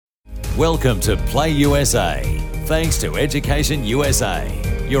Welcome to Play USA, thanks to Education USA,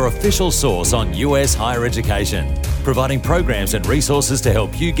 your official source on US higher education, providing programs and resources to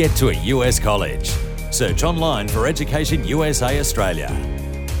help you get to a US college. Search online for Education USA Australia.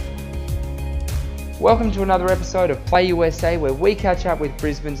 Welcome to another episode of Play USA, where we catch up with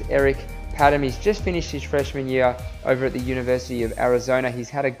Brisbane's Eric Padgham. He's just finished his freshman year over at the University of Arizona. He's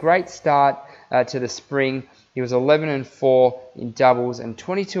had a great start to the spring. He was 11-4 in doubles and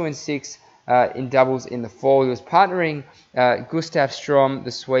 22-6 in doubles in the fall. He was partnering Gustav Strom,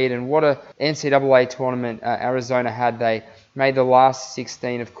 the Swede, and what a NCAA tournament Arizona had. They made the last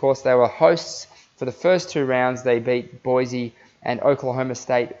 16. Of course, they were hosts for the first two rounds. They beat Boise and Oklahoma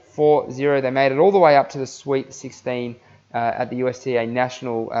State 4-0. They made it all the way up to the Sweet 16 at the USTA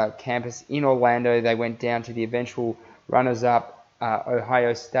National Campus in Orlando. They went down to the eventual runners-up,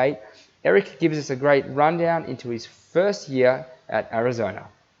 Ohio State. Eric gives us a great rundown into his first year at Arizona.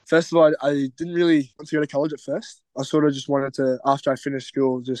 First of all, I didn't really want to go to college at first. I sort of just wanted to, after I finished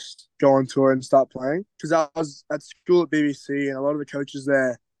school, just go on tour and start playing. Because I was at school at BBC and a lot of the coaches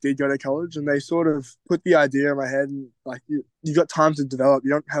there did go to college, and they sort of put the idea in my head, and like you got time to develop.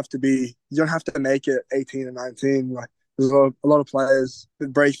 You don't have to make it 18 and 19. Like there's a lot of players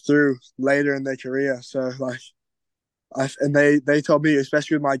that break through later in their career. So like, and they told me,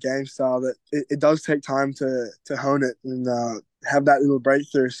 especially with my game style, that it does take time to hone it and have that little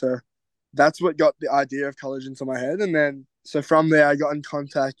breakthrough. So that's what got the idea of college into my head. And then, so from there, I got in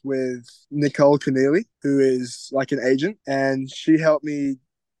contact with Nicole Keneally, who is like an agent, and she helped me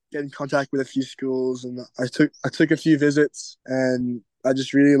get in contact with a few schools. And I took a few visits, and I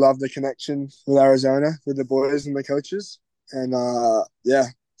just really loved the connection with Arizona, with the boys and the coaches. And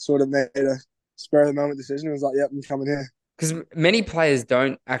sort of made a spur of the moment decision. It was like, yep, I'm coming here. Because many players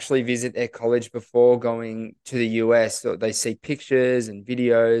don't actually visit their college before going to the US. So they see pictures and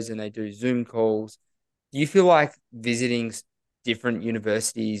videos and they do Zoom calls. Do you feel like visiting different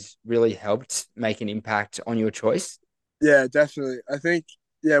universities really helped make an impact on your choice? Yeah, definitely. I think,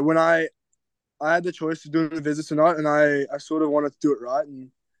 when I had the choice of doing the visits or not, and I sort of wanted to do it right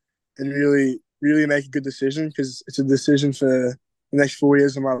and really, really make a good decision, because it's a decision for the next 4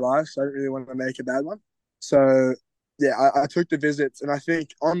 years of my life, so I didn't really want to make a bad one. So, I took the visits, and I think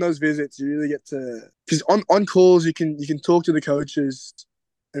on those visits you really get to, because on calls you can talk to the coaches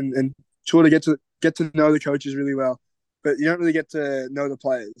and sort of get to know the coaches really well, but you don't really get to know the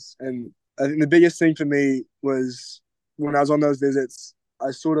players. And I think the biggest thing for me was when I was on those visits,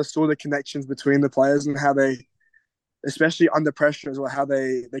 I sort of saw the connections between the players and how they, especially under pressure as well, how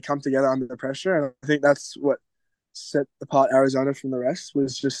they come together under pressure. And I think that's what set apart Arizona from the rest,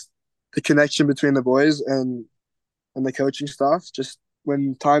 was just the connection between the boys and the coaching staff. Just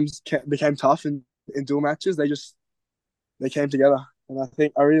when times became tough in dual matches, they came together, and I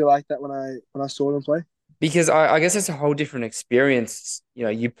think I really liked that when I saw them play. Because I guess it's a whole different experience. You know,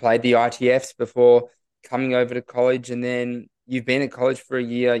 you played the ITFs before coming over to college, and then you've been at college for a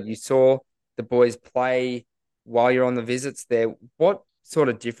year. You saw the boys play while you're on the visits there. What sort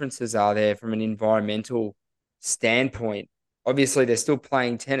of differences are there from an environmental standpoint? Obviously, they're still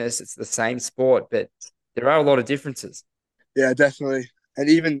playing tennis. It's the same sport, but there are a lot of differences. Yeah, definitely. And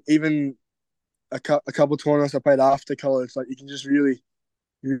even a couple tournaments I played after college, like you can just you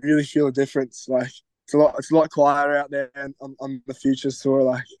really feel a difference. Like it's a lot quieter out there on the Futures Tour.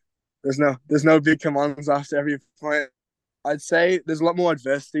 Like there's no big come-ons after every point. I'd say there's a lot more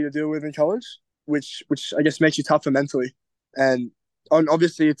adversity to deal with in college, which I guess makes you tougher mentally. And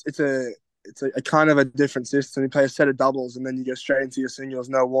obviously it's a kind of a different system. You play a set of doubles and then you go straight into your singles,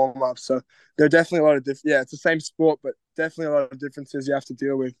 no warm-up. So there are definitely a lot of it's the same sport, but definitely a lot of differences you have to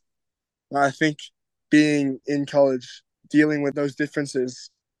deal with. And I think being in college, dealing with those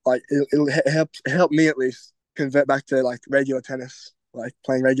differences, like it'll help me at least convert back to like regular tennis, like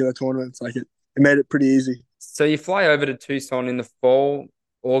playing regular tournaments. Like it made it pretty easy. So you fly over to Tucson in the fall,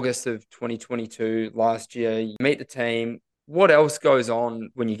 August of 2022 last year. You meet the team. What else goes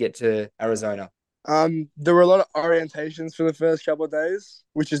on when you get to Arizona? There were a lot of orientations for the first couple of days,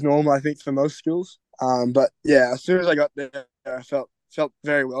 which is normal, I think, for most schools. But yeah, as soon as I got there, I felt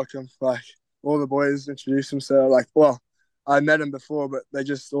very welcome. Like all the boys introduced themselves. Like, well, I met them before, but they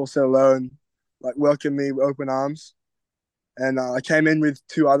just all said hello and like welcomed me with open arms. And I came in with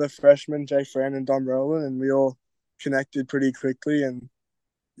two other freshmen, Jay Fran and Dom Rowland, and we all connected pretty quickly. And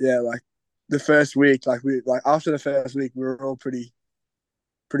yeah, like the first week, after the first week, we were all pretty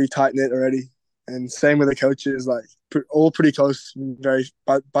tight knit already. And same with the coaches, like all pretty close,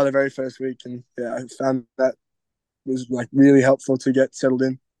 by the very first week. And yeah, I found that was like really helpful to get settled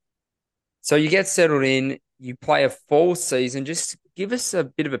in. So you get settled in, you play a fall season. Just give us a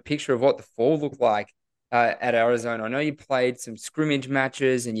bit of a picture of what the fall looked like at Arizona. I know you played some scrimmage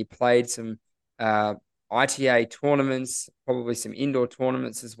matches and you played some uh, ITA tournaments, probably some indoor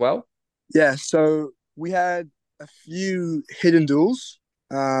tournaments as well. Yeah, so we had a few hidden duels.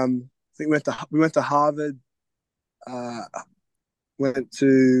 I think we went to Harvard, uh, went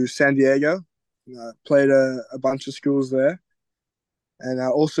to San Diego, played a bunch of schools there, and I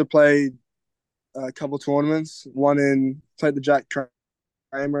also played a couple tournaments. Played the Jack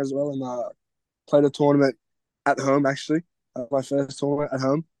Kramer as well, and played a tournament at home actually, my first tournament at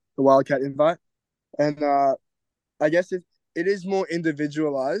home, the Wildcat Invite, and I guess it is more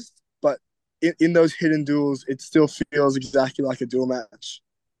individualized, but in those hidden duels, it still feels exactly like a duel match.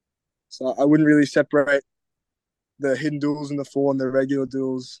 So I wouldn't really separate the hidden duels in the fall and the regular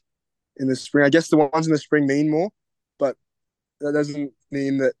duels in the spring. I guess the ones in the spring mean more, but that doesn't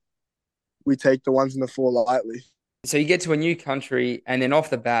mean that we take the ones in the fall lightly. So you get to a new country, and then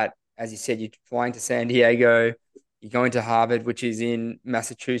off the bat, as you said, you're flying to San Diego, you're going to Harvard, which is in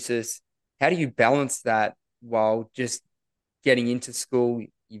Massachusetts. How do you balance that while just getting into school?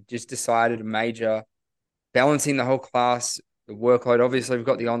 You've just decided a major, balancing the whole class, the workload. Obviously, we've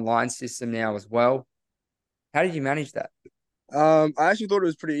got the online system now as well. How did you manage that? I actually thought it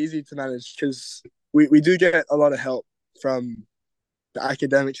was pretty easy to manage because we do get a lot of help from the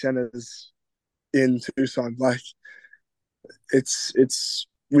academic centers in Tucson. Like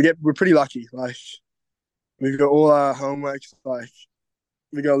we're pretty lucky. Like we've got all our homeworks. Like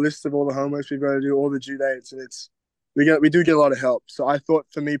we got a list of all the homeworks we've got to do, all the due dates, and we do get a lot of help. So I thought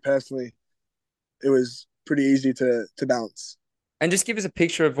for me personally, it was pretty easy to balance. And just give us a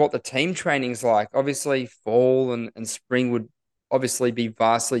picture of what the team training's like. Obviously, fall and spring would obviously be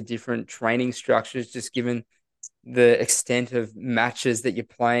vastly different training structures, just given the extent of matches that you're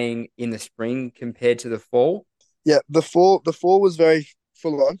playing in the spring compared to the fall. Yeah, the fall was very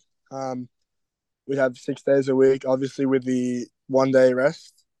full on. We'd have 6 days a week, obviously with the 1 day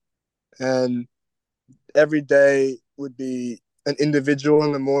rest, and every day would be an individual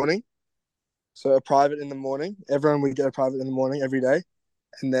in the morning. So a private in the morning. Everyone would get a private in the morning every day,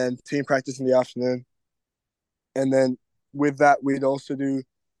 and then team practice in the afternoon. And then with that, we'd also do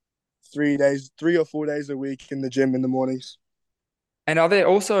 3 or 4 days a week in the gym in the mornings. And are there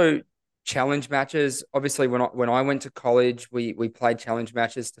also challenge matches? Obviously, when I went to college, we played challenge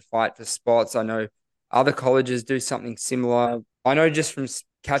matches to fight for spots. I know other colleges do something similar. I know just from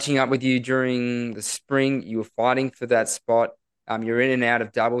catching up with you during the spring, you were fighting for that spot. You're in and out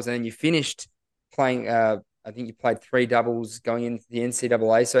of doubles, and then you finished playing. I think you played three doubles going into the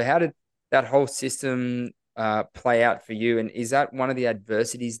NCAA. So how did that whole system play out for you? And is that one of the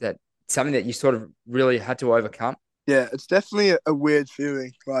adversities that something that you sort of really had to overcome? Yeah, it's definitely a weird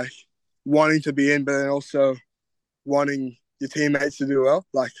feeling, like wanting to be in, but then also wanting your teammates to do well.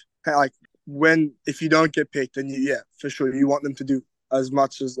 Like when if you don't get picked, then yeah, for sure you want them to do as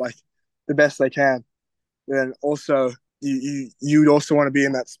much as like the best they can. Then also you'd also want to be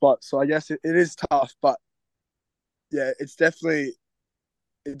in that spot. So I guess it is tough, but yeah, it definitely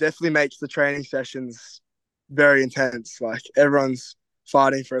makes the training sessions very intense. Like everyone's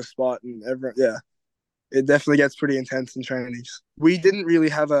fighting for a spot, and everyone, yeah, it definitely gets pretty intense in trainings. We didn't really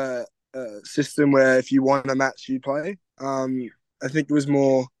have a system where if you won a match, you play. I think it was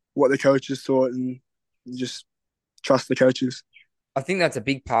more what the coaches thought, and you just trust the coaches. I think that's a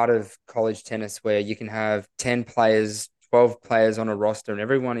big part of college tennis where you can have 10 players, 12 players on a roster, and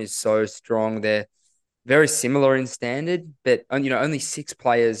everyone is so strong. They're very similar in standard, but only six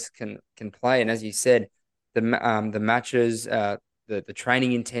players can play. And as you said, the matches, the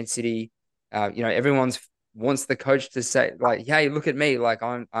training intensity, everyone's wants the coach to say like, "Hey, look at me! Like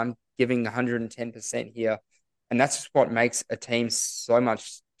I'm giving 110% here," and that's just what makes a team so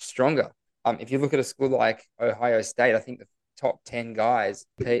much stronger. If you look at a school like Ohio State, I think the top 10 guys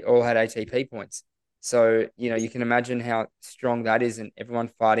all had ATP points. So, you can imagine how strong that is and everyone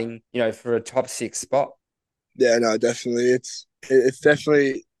fighting, for a top six spot. Yeah, no, definitely. It's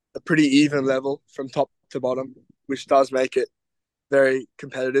definitely a pretty even level from top to bottom, which does make it very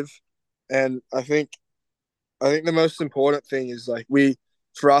competitive. And I think the most important thing is like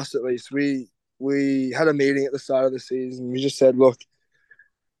for us at least, we had a meeting at the start of the season. We just said, look,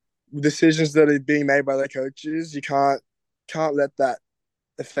 decisions that are being made by the coaches, you can't let that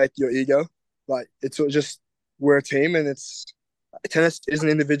affect your ego. Like it's just we're a team, and tennis is an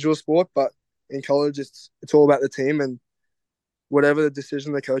individual sport, but in college it's all about the team, and whatever the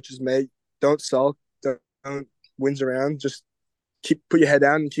decision the coaches make, don't sulk, don't whinge around, just put your head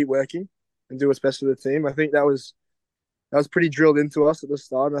down and keep working and do what's best for the team. I think that was pretty drilled into us at the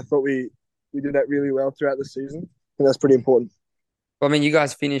start, and I thought we did that really well throughout the season. I think that's pretty important. Well, I mean, you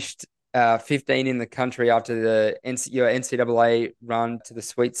guys finished 15 in the country after your NCAA run to the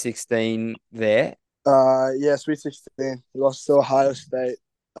Sweet 16 there. Yeah, Sweet 16. We lost to Ohio State.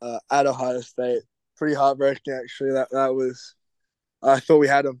 At Ohio State, pretty heartbreaking actually. That was. I thought we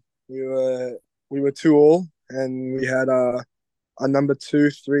had them. We were 2-all, and we had our number 2,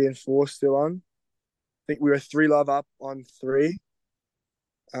 3, and 4 still on. I think we were 3-love up on 3,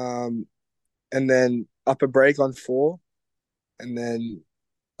 and then up a break on 4, and then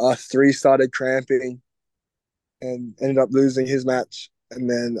our 3 started cramping and ended up losing his match, and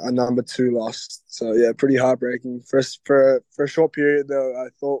then our number 2 lost. So yeah, pretty heartbreaking. For a short period though, I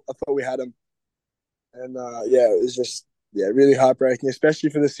thought we had him, and yeah, it was just yeah really heartbreaking, especially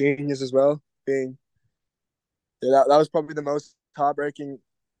for the seniors as well. Being yeah, that was probably the most heartbreaking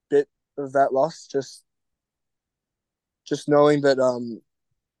bit of that loss. Just knowing that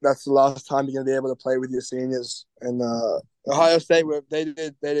that's the last time you're gonna be able to play with your seniors. And Ohio State they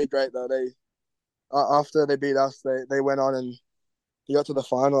did great though. They after they beat us, they went on and they got to the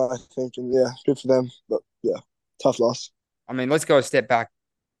final, I think, and yeah, good for them. But yeah, tough loss. I mean, let's go a step back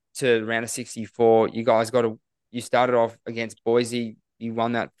to round of 64. You started off against Boise. You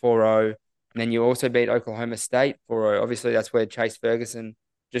won that 4-0. And then you also beat Oklahoma State 4-0. Obviously, that's where Chase Ferguson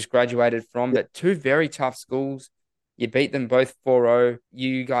just graduated from. Yeah, But two very tough schools. You beat them both 4-0.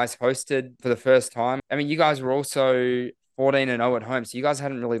 You guys hosted for the first time. I mean, you guys were also 14-0 at home. So you guys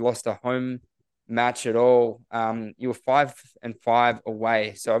hadn't really lost a home match at all. You were 5-5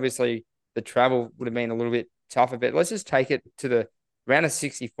 away. So obviously the travel would have been a little bit tougher. But let's just take it to the round of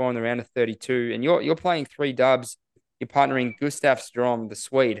 64 and the round of 32. And you're playing 3 dubs. You're partnering Gustav Strom, the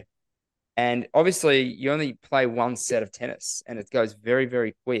Swede. And obviously, you only play one set of tennis, and it goes very,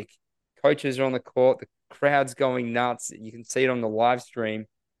 very quick. Coaches are on the court, the crowd's going nuts. You can see it on the live stream.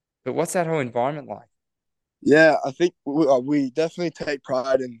 But what's that whole environment like? yeah. I think we definitely take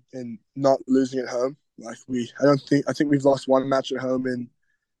pride in not losing at home. Like I think we've lost one match at home in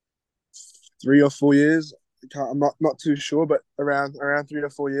 3 or 4 years. I'm not too sure, but around 3 or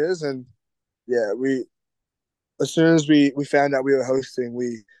 4 years. And yeah, we as soon as we found out we were hosting,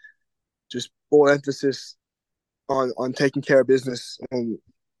 we just all emphasis on taking care of business. And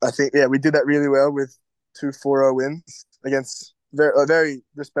I think yeah, we did that really well with 2-4-0 wins against very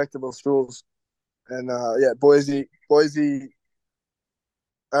respectable schools. And yeah, Boise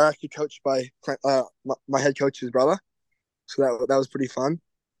are actually coached by my head coach's brother, so that was pretty fun.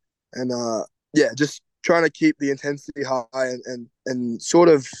 And yeah, just trying to keep the intensity high and sort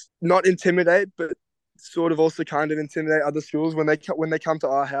of not intimidate, but sort of also kind of intimidate other schools when they come to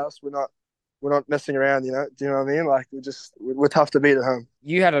our house. We're not messing around, you know. Do you know what I mean? Like we're tough to beat at home.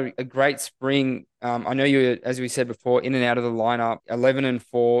 You had a great spring. I know you were, as we said before, in and out of the lineup,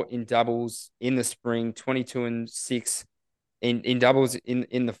 11-4 in doubles in the spring, 22-6 in doubles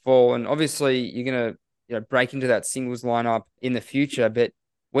in the fall. And obviously you're gonna break into that singles lineup in the future. But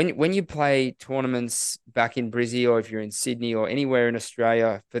when you play tournaments back in Brizzy, or if you're in Sydney or anywhere in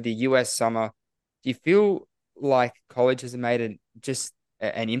Australia for the US summer, do you feel like college has made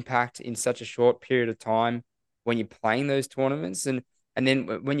an impact in such a short period of time when you're playing those tournaments? And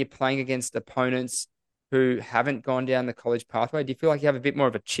then when you're playing against opponents who haven't gone down the college pathway, do you feel like you have a bit more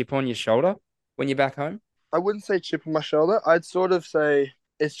of a chip on your shoulder when you're back home? I wouldn't say chip on my shoulder. I'd sort of say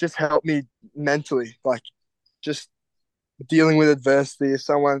it's just helped me mentally, like just dealing with adversity. If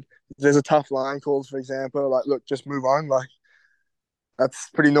there's a tough line called, for example, like look, just move on. Like that's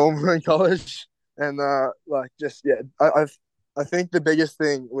pretty normal in college. And like just yeah, I think the biggest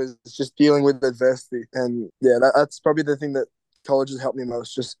thing was just dealing with adversity, and yeah, that's probably the thing that college has helped me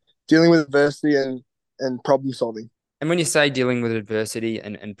most. Just dealing with adversity and problem solving. And when you say dealing with adversity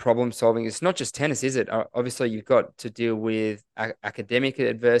and problem solving, it's not just tennis, is it? Obviously, you've got to deal with academic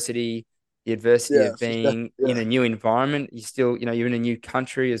adversity, the adversity Yeah, of being in yeah, a new environment. You still, you're in a new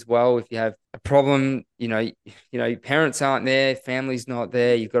country as well. If you have a problem, your parents aren't there, family's not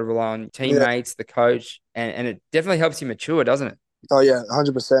there. You've got to rely on yeah. teammates, the coach, and it definitely helps you mature, doesn't it? Oh yeah,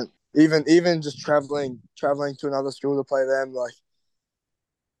 100%. Even just traveling to another school to play them, like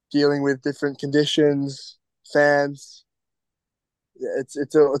dealing with different conditions, fans. Yeah,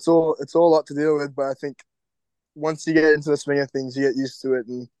 it's all a lot to deal with. But I think once you get into the swing of things, you get used to it,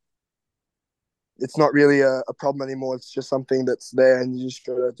 and it's not really a problem anymore. It's just something that's there, and you just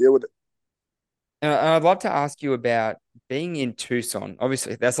gotta deal with it. And I'd love to ask you about being in Tucson.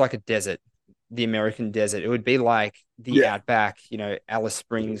 Obviously, that's like a desert, the American desert. It would be like the Yeah, outback, Alice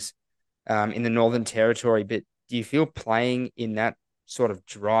Springs, in the Northern Territory. But do you feel playing in that sort of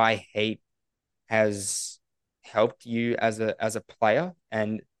dry heat has helped you as a player?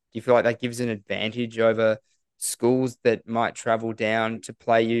 And do you feel like that gives an advantage over schools that might travel down to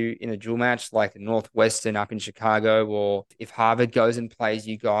play you in a dual match, like Northwestern up in Chicago, or if Harvard goes and plays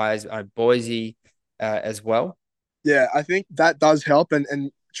you guys, Boise as well? Yeah, I think that does help,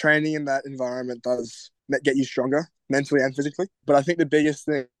 and training in that environment does get you stronger mentally and physically. But I think the biggest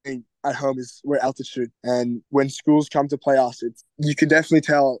thing at home is we're altitude, and when schools come to play us, you can definitely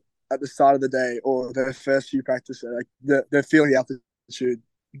tell at the start of the day or the first few practices, like they're feeling the altitude.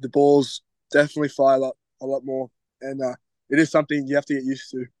 The balls definitely fly a lot more, and it is something you have to get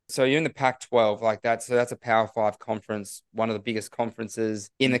used to. So you're in the Pac-12, like that's a Power 5 conference, one of the biggest conferences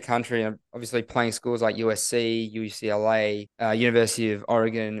in the country, and obviously playing schools like USC, UCLA, University of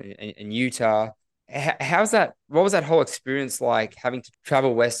Oregon, and Utah. How's that? What was that whole experience like, having to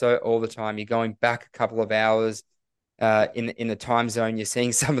travel west all the time? You're going back a couple of hours in the time zone. You're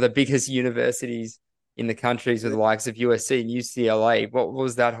seeing some of the biggest universities in the countries with the likes of USC and UCLA. What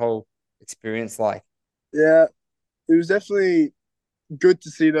was that whole experience like? Yeah, it was definitely good to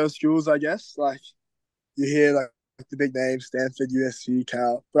see those schools, I guess. Like, you hear like the big names, Stanford, USC,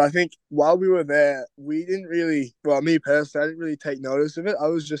 Cal. But I think while we were there, we didn't really, well, me personally, I didn't really take notice of it. I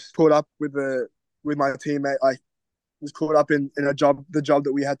was just caught up with my teammate. Like, was caught up in the job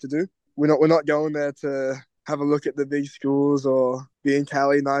that we had to do. We're not going there to have a look at the big schools or be in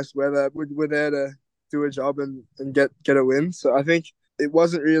Cali, nice weather. We're there to do a job and get a win. So I think it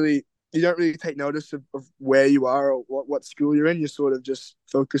wasn't really, you don't really take notice of where you are or what school you're in. You sort of just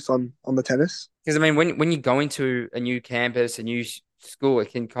focus on the tennis. Because, I mean, when you go into a new campus, a new school,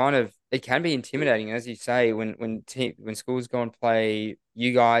 it can be intimidating. As you say, when schools go and play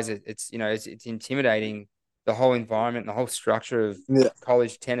you guys, it's intimidating. The whole environment, the whole structure of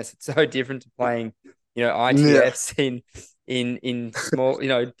college tennis. It's so different to playing, ITFs in small,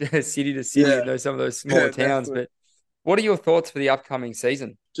 city to city, some of those smaller towns. Definitely. But what are your thoughts for the upcoming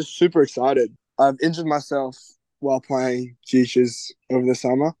season? Just super excited. I've injured myself while playing futures over the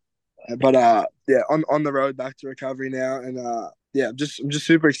summer, but on the road back to recovery now, and I'm just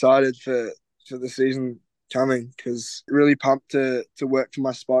super excited for the season coming, because really pumped to work for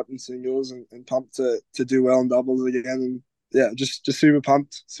my spot in singles and pumped to do well in doubles again, and just super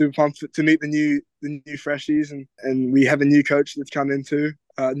pumped to meet the new freshies, and we have a new coach that's come in too.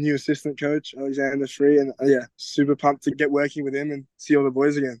 New assistant coach, Alexander Free, and super pumped to get working with him and see all the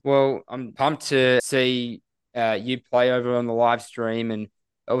boys again. Well, I'm pumped to see you play over on the live stream and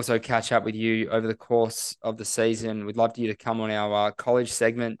also catch up with you over the course of the season. We'd love you to come on our college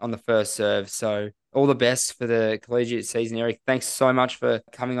segment on the First Serve. So all the best for the collegiate season, Eric. Thanks so much for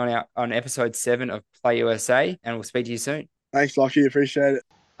coming on episode 7 of Play USA, and we'll speak to you soon. Thanks, Lockie. Appreciate it.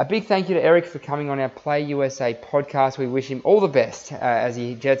 A big thank you to Eric for coming on our Play USA podcast. We wish him all the best as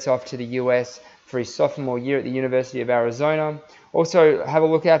he jets off to the US for his sophomore year at the University of Arizona. Also, have a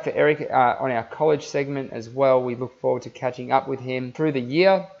look out for Eric on our college segment as well. We look forward to catching up with him through the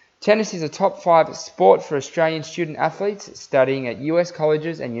year. Tennis is a top 5 sport for Australian student athletes studying at US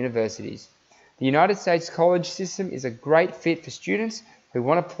colleges and universities. The United States college system is a great fit for students who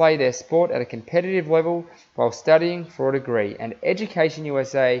want to play their sport at a competitive level while studying for a degree, and Education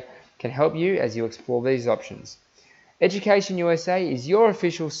USA can help you as you explore these options. Education USA is your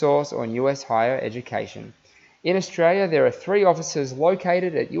official source on US higher education. In Australia, there are 3 offices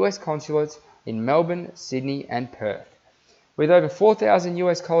located at US consulates in Melbourne, Sydney, and Perth. With over 4,000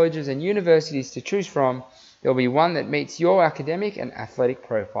 US colleges and universities to choose from, there will be one that meets your academic and athletic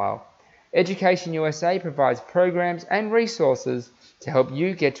profile. Education USA provides programs and resources to help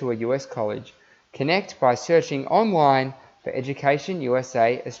you get to a US college. Connect by searching online for Education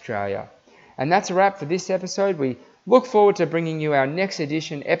USA Australia. And that's a wrap for this episode. We look forward to bringing you our next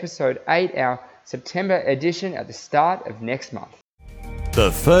edition, episode 8, our September edition at the start of next month.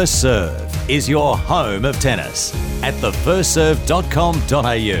 The First Serve is your home of tennis at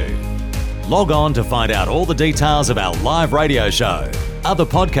thefirstserve.com.au. Log on to find out all the details of our live radio show, other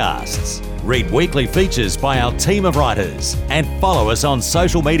podcasts, read weekly features by our team of writers, and follow us on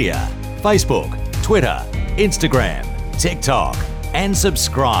social media, Facebook, Twitter, Instagram, TikTok, and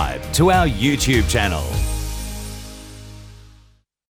subscribe to our YouTube channel.